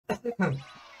Dun,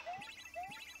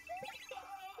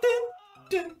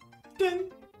 dun,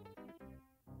 dun.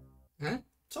 Huh?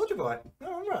 Soldier Boy. I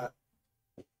remember that.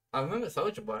 I remember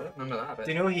Soldier Boy. I don't remember that bit.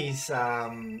 Do you know he's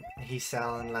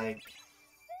selling like,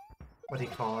 what do you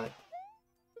call it?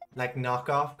 Like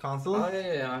knockoff consoles? Oh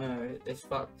yeah, I know. It's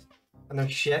fucked. And they're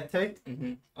shit too.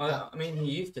 I mean,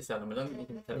 he used to sell them. I don't think he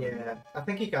can sell them. Yeah, I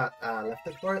think he got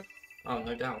lifted for it. Oh,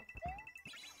 no doubt.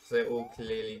 So they're all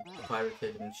clearly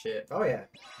pirated and shit. Oh yeah.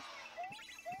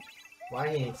 Why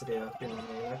he needs to do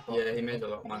that? Yeah, he made a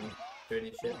lot of money doing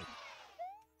his shit.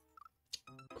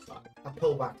 I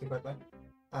pull back too quickly.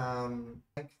 I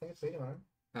think it's video,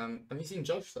 man. Have you seen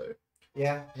Josh though?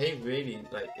 Yeah, He really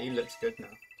he looks good now.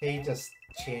 he just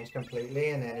changed completely,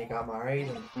 and then he got married,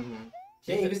 and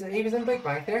yeah, He's he was in Big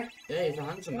Bang there. Yeah, he's a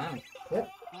handsome man.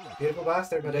 Beautiful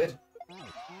bastard, my dude.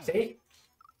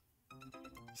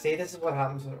 See, this is what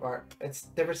happens with art. It's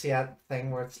never see that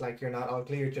thing where it's like you're not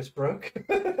ugly, you're just broke.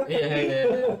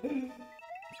 Yeah.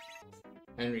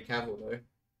 Henry Cavill though.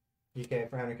 UK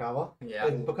for Henry Cavill. Yeah.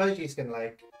 And because you can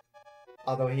like,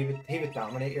 although he would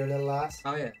dominate your little ass,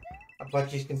 Oh yeah.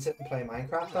 but you can sit and play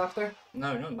Minecraft after.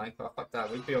 No, not Minecraft. Fuck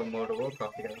that. We'd be on World of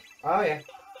Warcraft together. Oh yeah.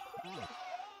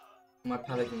 My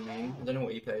paladin main. I don't know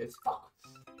what he plays.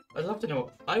 I'd love to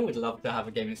know. I would love to have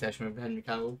a gaming session with Henry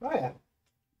Cavill. Oh yeah.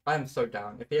 I'm so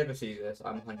down. If he ever sees this,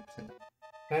 I'm 100% down.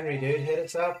 Henry, dude, hit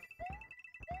us up.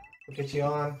 We'll get you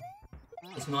on.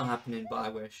 It's not happening, but I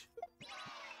wish.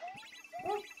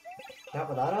 Not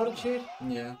with that attitude.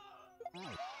 Yeah.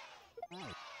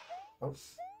 Oh.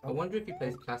 I wonder if he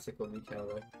plays classic or retail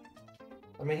though.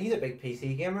 I mean, he's a big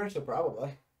PC gamer, so probably.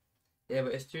 Yeah,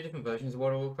 but it's two different versions of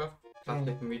World of Warcraft.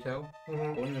 Classic and retail. I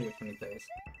Mm-hmm. wonder which one he plays.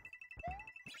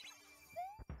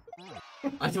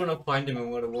 I just want to find him in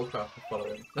World of Warcraft and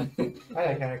follow him. I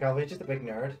like Henry Cavill. He's just a big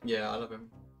nerd. Yeah, I love him.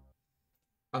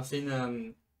 I've seen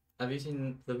have you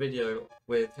seen the video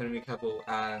with Henry Cavill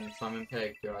and Simon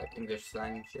Pegg do like English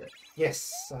slang and shit?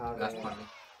 Yes. That's funny.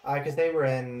 Because they were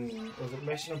in, was it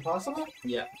Mission Impossible?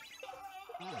 Yeah.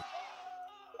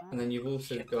 And then you've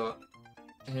also got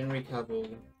Henry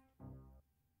Cavill,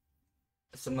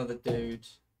 some other dude,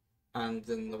 and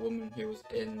then the woman who was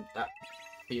in that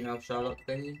female Charlotte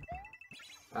thingy,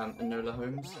 Enola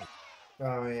Holmes.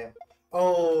 Oh yeah.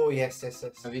 Oh yes.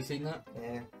 Have you seen that?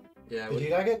 Yeah. Yeah. Did you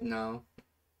like it? No.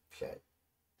 Shit.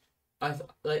 Like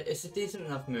it's a decent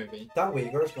enough movie. That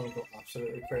Uyghur's gonna go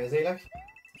absolutely crazy, like.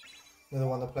 The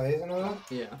one that plays and all that.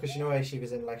 Yeah. Because you know how she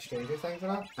was in like Stranger Things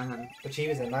and that? Uh-huh. But she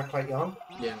was in that quite young.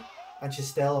 Yeah. And she's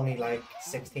still only like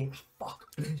 16. Fuck.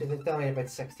 She's still only about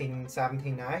 16,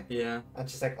 17 now. Yeah. And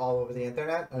she's like all over the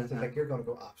internet. And it's just Mhm. like, you're gonna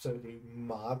go absolutely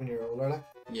mad when you're older, like.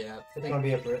 Yeah. It's gonna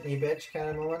be a Britney bitch kind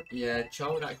of moment. Yeah,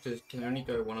 child actors can only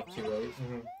go one of two ways.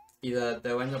 Mm-hmm. Either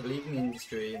they'll end up leaving the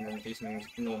industry and then do something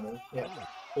normal, Yeah.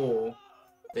 or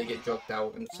they get drugged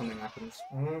out and something happens.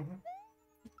 Mm-hmm.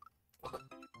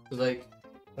 Cause like,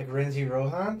 Like Lindsay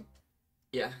Rohan.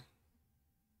 yeah,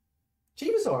 She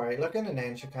was alright looking, and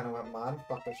then she kind of went mad and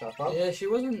fucked herself up. yeah, she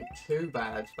wasn't too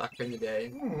bad back in the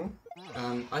day.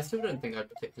 Mm-hmm. I still don't think I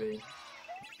particularly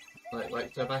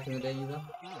liked her back in the day either.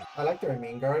 I liked her in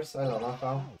Mean Girls. I love that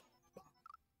film.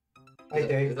 I Is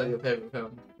do. that your favorite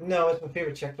film? No, it's my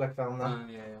favorite chick flick film though.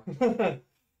 Yeah.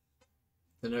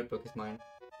 The Notebook is mine.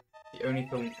 The only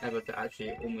film ever to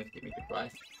actually almost get me to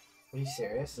cry. Are you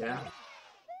serious? Yeah.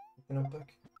 The Notebook.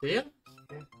 Do you?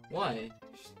 Yeah. Why?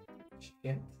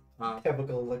 Yeah. Ah,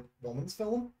 Typical like woman's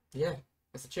film. yeah.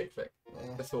 It's a chick flick. Yeah.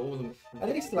 That's what all of them. At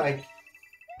least like,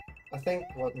 I think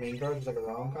what Mean Girls was like a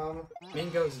rom-com. Mean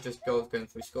Girls are just girls going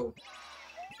through school.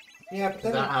 Yeah, but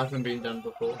then That hasn't been done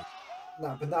before.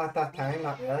 no, but not at that time,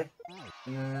 not really.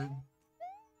 No.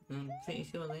 Pretty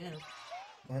sure they have.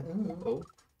 Mm-hmm. Oh.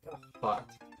 Fuck.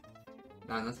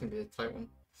 Man, that's gonna be a tight one.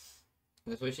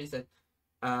 That's what she said.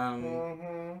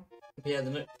 Mm-hmm. Yeah,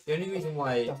 the only reason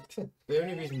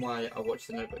why I watched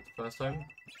The Notebook the first time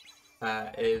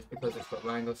is because it's got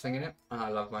Ryan Gosling in it, and I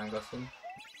love Ryan Gosling.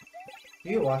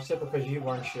 You watched it because you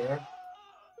weren't sure.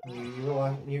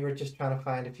 You were just trying to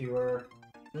find if you were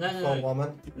No, a full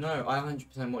woman. no, I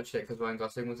 100% watched it because Ryan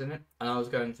Gosling was in it, and I was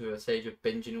going through a stage of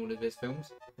binging all of his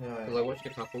films. No. Because I watched a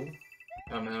couple,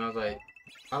 and then I was like,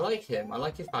 I like him. I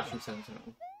like his fashion sense and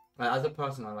all. Like, as a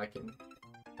person, I like him.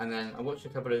 And then I watched a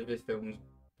couple of his films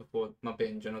before my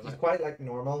binge, and I was It's like, quite like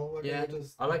normal. Like, yeah, you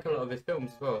just... I like a lot of his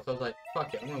films as well. So I was like,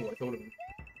 fuck it, I'm gonna watch all of them.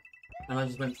 And I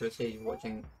just went through a stage of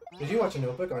watching. Did you watch a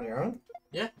Notebook on your own?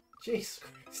 Yeah. Jesus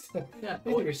Christ. Yeah. I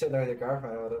think you were sitting there with your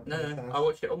girlfriend with it. No, I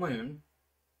watched it on my own,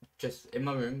 just in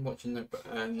my room watching Notebook.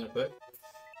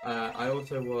 I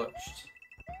also watched.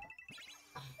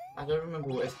 I don't remember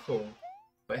what it's called,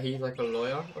 but he's like a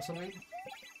lawyer or something.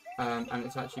 And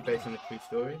it's actually based on a true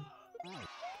story.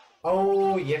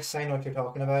 Oh yes, I know what you're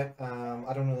talking about.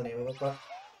 I don't know the name of it, but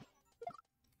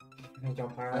I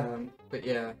jump around. But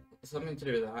yeah, something to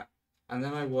do with that. And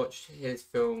then I watched his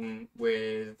film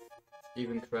with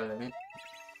Stephen Carell in it,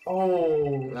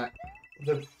 Oh, like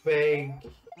the big.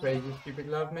 Crazy Stupid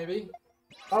Love, maybe.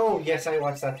 Oh yes, I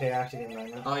watched that too. I actually didn't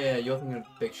mind that. Oh yeah, you're thinking of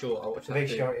Big Short. I watched The that Big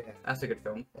too. Short, yeah. That's a good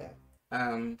film. Yeah.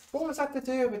 What was that to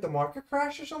do with the market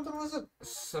crash or something? Was it?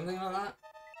 Something like that.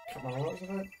 Can't remember what it was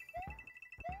about.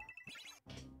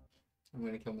 I'm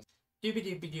gonna kill myself. Doobie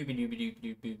doobie doobie doobie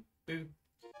doobie doobie boo.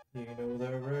 You know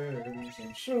the rooms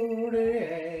and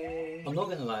shorty. I'm not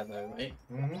gonna lie though, right?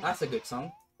 Mhm. That's a good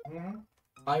song. Mhm.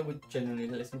 I would genuinely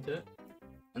listen to it,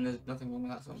 and there's nothing wrong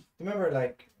with that song. Do you remember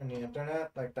like on the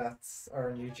internet, like that's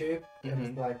or on YouTube, it was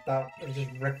Mhm. like that. It was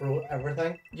just rickroll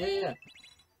everything. Yeah.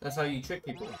 That's how you trick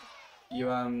people.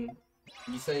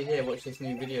 You say, here, watch this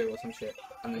new video or some shit,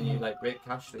 and then you like Rick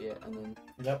Ashley it, and then.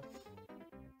 Yep.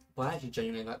 But I actually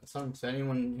genuinely like the song, so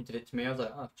anyone who did it to me, I was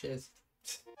like, oh, cheers.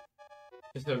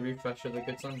 Just a refresh of a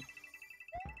good song.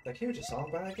 Like here's a song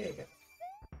by a gig.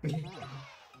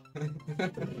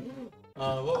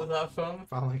 What was that from?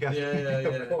 Family Guy. Yeah.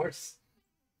 Of course.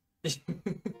 That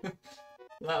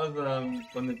was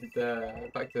when they did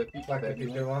Back to the Future. Back to the thing,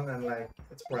 Future one, and like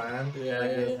it's Brian. Yeah,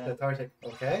 like, yeah. The guitar's like,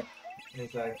 okay, and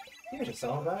he's like, here's a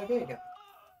song by a gig.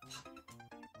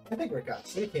 I think Rick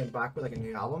Astley came back with like a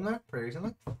new album there pretty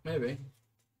recently. Maybe.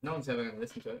 No one's ever gonna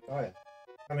listen to it. Oh yeah.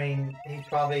 I mean, he's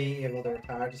probably able to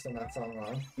retire just on that song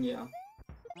alone. Yeah.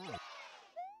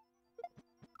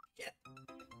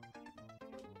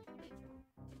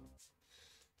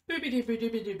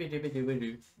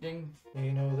 Ding.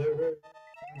 You know the rooms.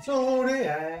 So do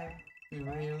I.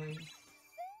 Really?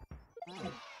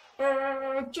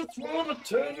 I just wanna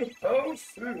tell you how I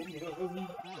feel.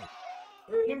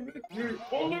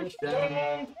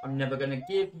 Understand. I'm never gonna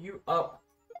give you up.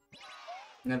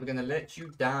 Never gonna let you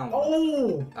down.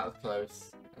 Oh! That was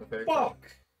close. That was very close.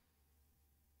 Fuck!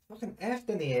 Fucking F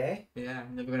in the A. Yeah,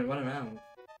 never gonna run around.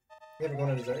 Never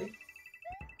gonna desert you.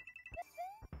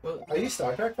 Well, Are you a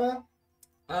Star Trek fan?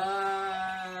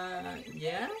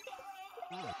 yeah.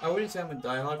 I wouldn't say I'm a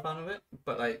diehard fan of it,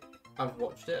 but like, I've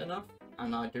watched it enough,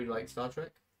 and I do like Star Trek.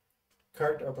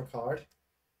 Kirk or Picard?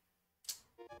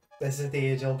 This is the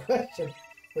age-old question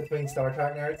between Star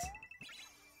Trek nerds.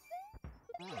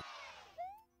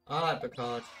 I like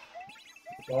Picard.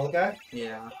 The bald guy?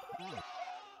 Yeah.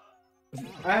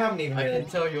 I haven't even I really... can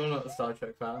tell you're not a Star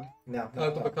Trek fan. No, Oh,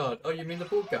 not that. Picard. Oh, you mean the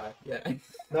bald guy? Yeah.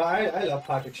 No, I love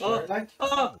Patrick Stewart, like.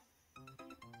 Oh!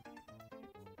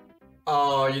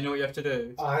 Oh, you know what you have to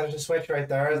do? Oh, there's a switch right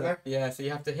there, isn't there? Yeah, so you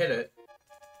have to hit it.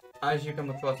 As you come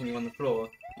across and you're on the floor,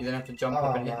 you then have to jump up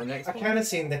Oh, and hit the man. next I one. kind of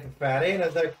seen the confetti and I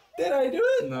was like, did I do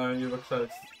it? No, you were close.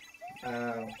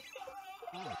 Um,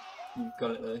 You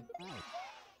got it though.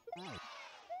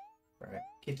 right.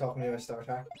 Keep talking to me about Star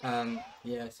Trek.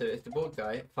 Yeah, so it's the bald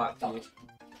guy. Fact for you.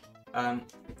 I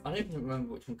don't even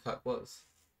remember which one Kirk was.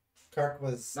 Kirk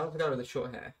was... That was the guy with the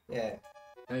short hair. Yeah.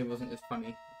 And he wasn't as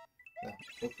funny. No.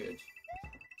 Or good.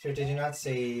 So did you not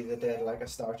see they did like a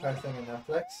Star Trek thing on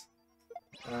Netflix?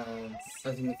 And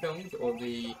As in the films or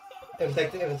the... it was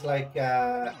like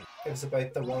it was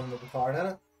about the one with the card in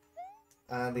it.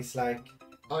 And he's like,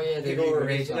 Oh yeah, they people were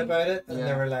re-released raging them. about it, and they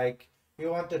Yeah. were like, "We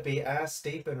want to be ass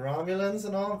deep in Romulans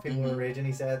and all." People were Mhm. raging.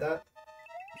 He said that.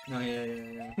 Oh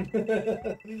yeah.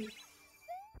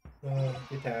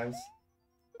 Good times.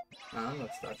 I love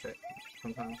Star Trek.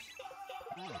 Sometimes.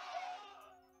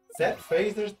 Set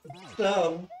phasers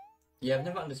down. Yeah, I've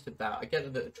never understood that. I get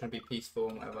that they're trying to be peaceful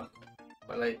and whatever.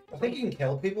 But like... I think you can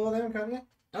kill people with them, can't you?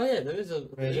 Oh yeah, there is a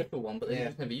Really? lethal one, but they Yeah.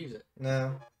 just never use it.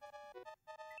 No.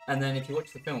 And then if you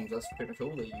watch the films, that's pretty much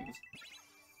all they use.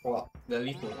 What? The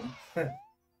lethal one.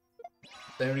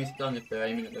 They're only done if they're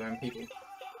aiming at their own people.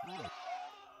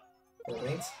 What it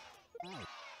means?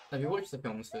 Have you watched the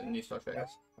films for the new Star Trek?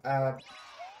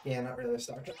 Yeah, not really a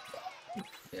Star Trek.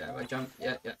 Yeah, I jump.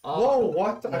 Yeah. Whoa!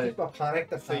 What? I no. just got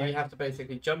panicked. So you have to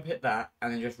basically jump, hit that,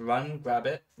 and then just run, grab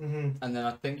it, Mhm. and then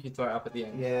I think you throw it up at the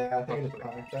end. Yeah, I think I just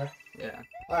Probably. panicked there. Yeah.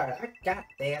 All right, I got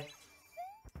that.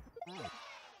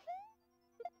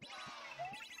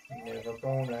 Never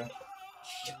gonna.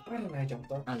 Shit, why didn't I jump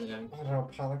there? I don't know. I don't know,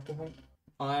 panicked I think.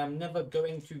 I am never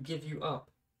going to give you up.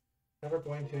 Never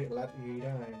going to let you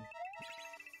down.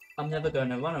 I'm never going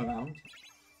to run around.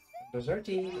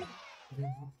 Deserty.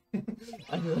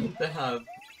 I'd like to have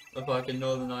a fucking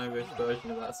Northern Irish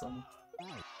version of that song.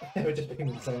 It would just be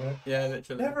me saying it. Yeah,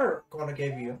 literally. Never gonna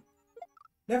give you.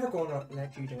 Never gonna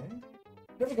let you down.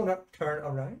 Never gonna turn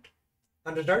around.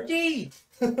 Under dirty.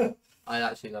 I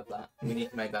actually love that. We need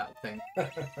to make that a thing.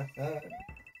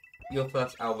 Your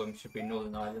first album should be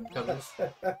Northern Ireland covers.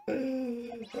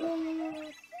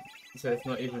 So it's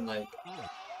not even like.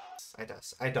 I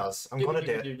does. I'm gonna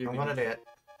do it. I'm gonna do it.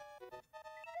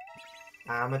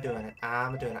 I'm doing it.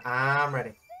 I'm doing it. I'm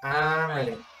ready. I'm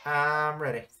ready. I'm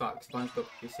ready. Fuck, SpongeBob would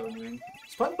be so annoying.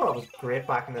 SpongeBob was great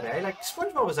back in the day. Like,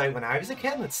 SpongeBob was out when I was a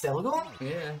kid and it's still going.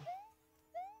 Yeah.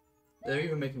 They're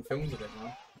even making films of it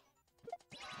now.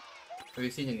 Have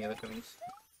you seen any other films?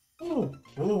 Ooh.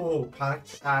 Ooh,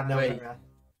 panicked. No. Wait.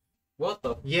 What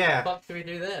the Yeah. fuck do we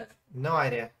do there? No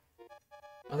idea.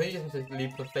 I think you just have to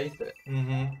leave the face it.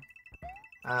 Mm-hmm.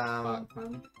 Fuck,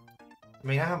 man. I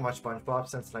mean, I haven't watched SpongeBob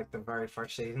since like the very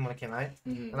first season when it came out,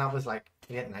 and that was like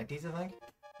late 90s, I think.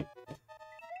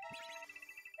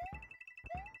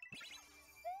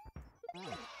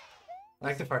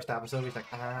 Like the first episode, he's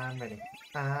like, I'm ready,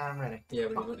 I'm ready. Yeah,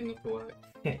 when he's looking up for work.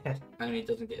 And he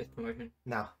doesn't get his promotion.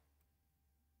 No.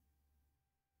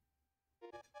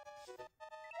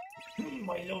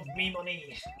 I love me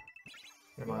money.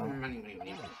 Come on. Money.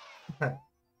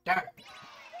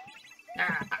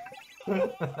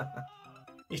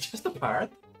 He's just a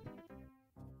parrot.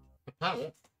 A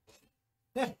parrot?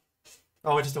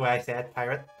 Oh, just the way I said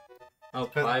pirate. Oh,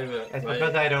 pirate. It's Right.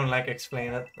 because I don't like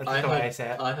explain it. That's just the way I say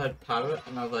it. I heard parrot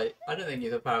and I was like, I don't think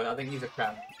he's a parrot, I think he's a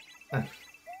crab.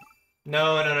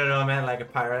 No, I meant like a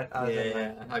pirate. As in, like,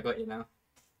 Yeah, I got you now.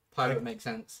 Pirate makes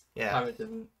sense. Yeah. Pirate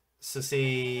doesn't. So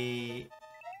see,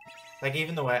 like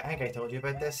even the way, I think I told you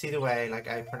about this, see the way like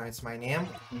I pronounce my name,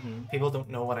 people don't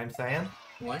know what I'm saying.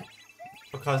 Why?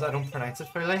 Because I don't pronounce it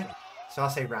fully. So I'll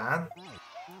say Ran,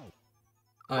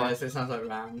 Oh yeah, so it sounds like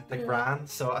Ram. like yeah. Ran.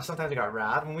 So sometimes I got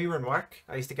Rad. When we were in work,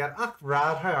 I used to get, ah,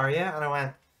 Rad, how are you? And I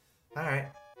went, alright,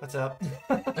 what's up?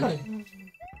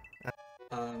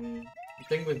 The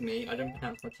thing with me, I don't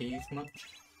pronounce my T's much.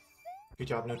 Good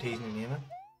job, no T's in your name.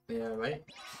 Yeah, right?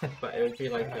 But it would be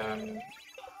like,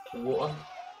 water.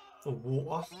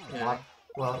 Water? Yeah.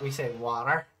 Well, we say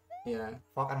water. Yeah.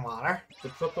 Fucking water. The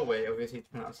proper way, obviously, to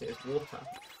pronounce it is water.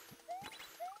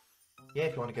 Yeah,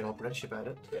 if you want to get all British about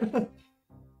it. Yeah.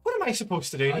 What am I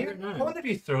supposed to do I here? don't know. I wonder if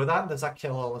you throw that and does that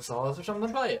kill all the saws or something?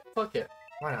 Try it. Fuck it.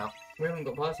 Why not? We haven't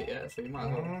got past it yet, so you might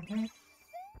as well. Mm-hmm.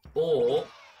 Or,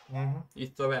 Mm-hmm. you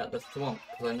throw it at the swamp,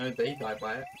 because I know they die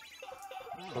by it.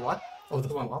 The what? Oh, the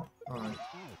Swamp. swamp. Alright.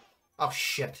 Oh,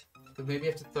 shit. So maybe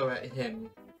you have to throw it at him.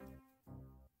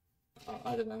 Oh,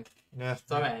 I don't know. Yeah.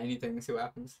 Throw it at anything and see what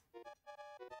happens.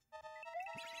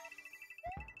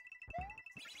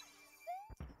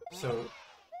 So,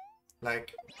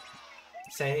 like,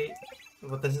 say,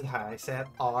 well, this is how I say it.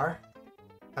 Hour.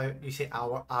 How you say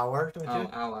hour, don't Oh, you?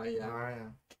 hour, yeah. Hour, yeah.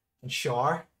 And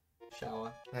shower.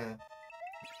 Shower. Yeah.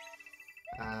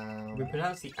 We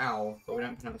pronounce the owl, but we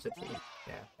don't pronounce the T.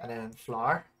 Yeah. And then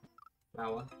flower.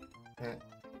 Flower. Yeah.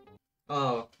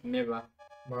 Oh, mirror.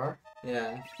 Mer.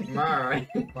 Yeah. Mirror.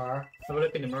 Mer. Have a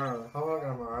look in the mirror. How am I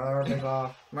gonna mer? There, big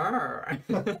laugh. Mirror.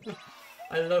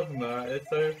 I love mirror. It's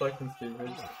so fucking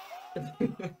stupid.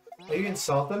 Are you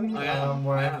insulting I am,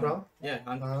 where I I'm am. from? Yeah,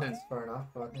 Well, 100%. that's fair enough,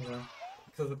 but you know.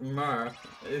 Because mirror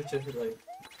is just like.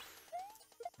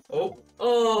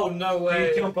 Oh no way!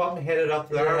 You jump up and hit it up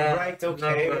there. Yeah. Right, okay,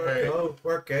 No way.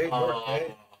 we're good, we're Oh,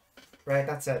 good. Right,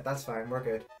 that's it, that's fine, we're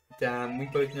good. damn, we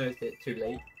both noticed it too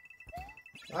late.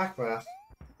 Ah, well,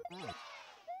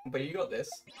 But you got this.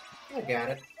 I got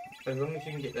it. As long as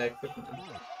you can get there quick enough.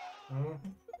 Mm-hmm.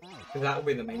 Because that will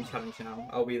be the main challenge now.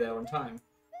 I'll be there on time.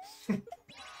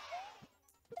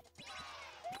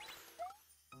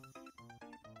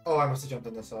 Oh, I must have jumped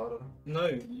in the sword.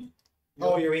 No.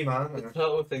 Oh, you're wee man. The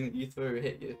turtle thing that you threw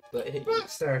hit you. Like, hit you.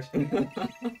 Bastard.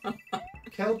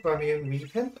 Killed by me and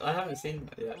weeping? I haven't seen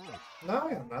that yet. No,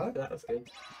 I am not. That was good.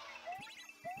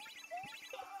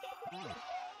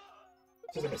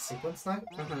 Just like a sequence now.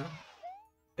 Uh-huh.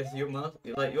 It's your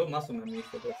muscle memory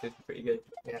for this is pretty good.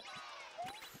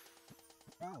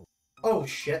 Oh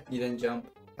shit. You then jump.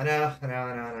 I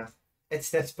know. It's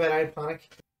this bit I panic.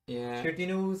 Yeah. Sure, do you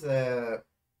know the...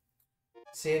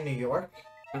 See in New York,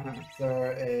 Uh-huh.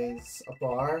 there is a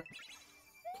bar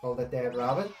called the Dead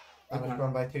Rabbit, and it's Uh-huh.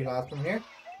 run by two lads from here.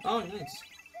 Oh, nice.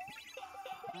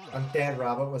 And Dead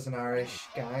Rabbit was an Irish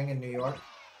gang in New York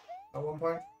at one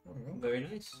point. I don't know. Very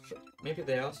nice. Maybe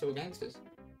they are still gangsters.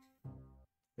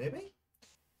 Maybe?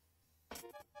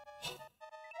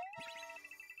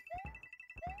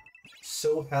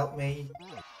 So help me.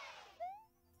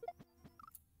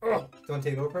 Oh, do you want to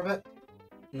take over for a bit?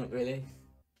 Not really.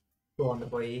 Go on, the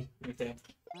boy. Okay.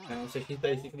 So she's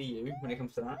basically you when it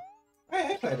comes to that.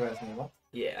 I played Resident Evil.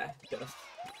 Yeah, just.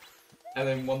 And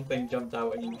then one thing jumped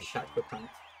out and you shat your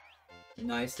pants.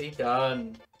 Nicely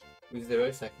done. With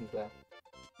 0 seconds left.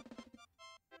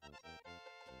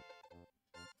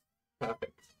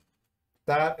 Perfect.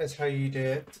 That is how you do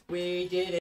it. We did it.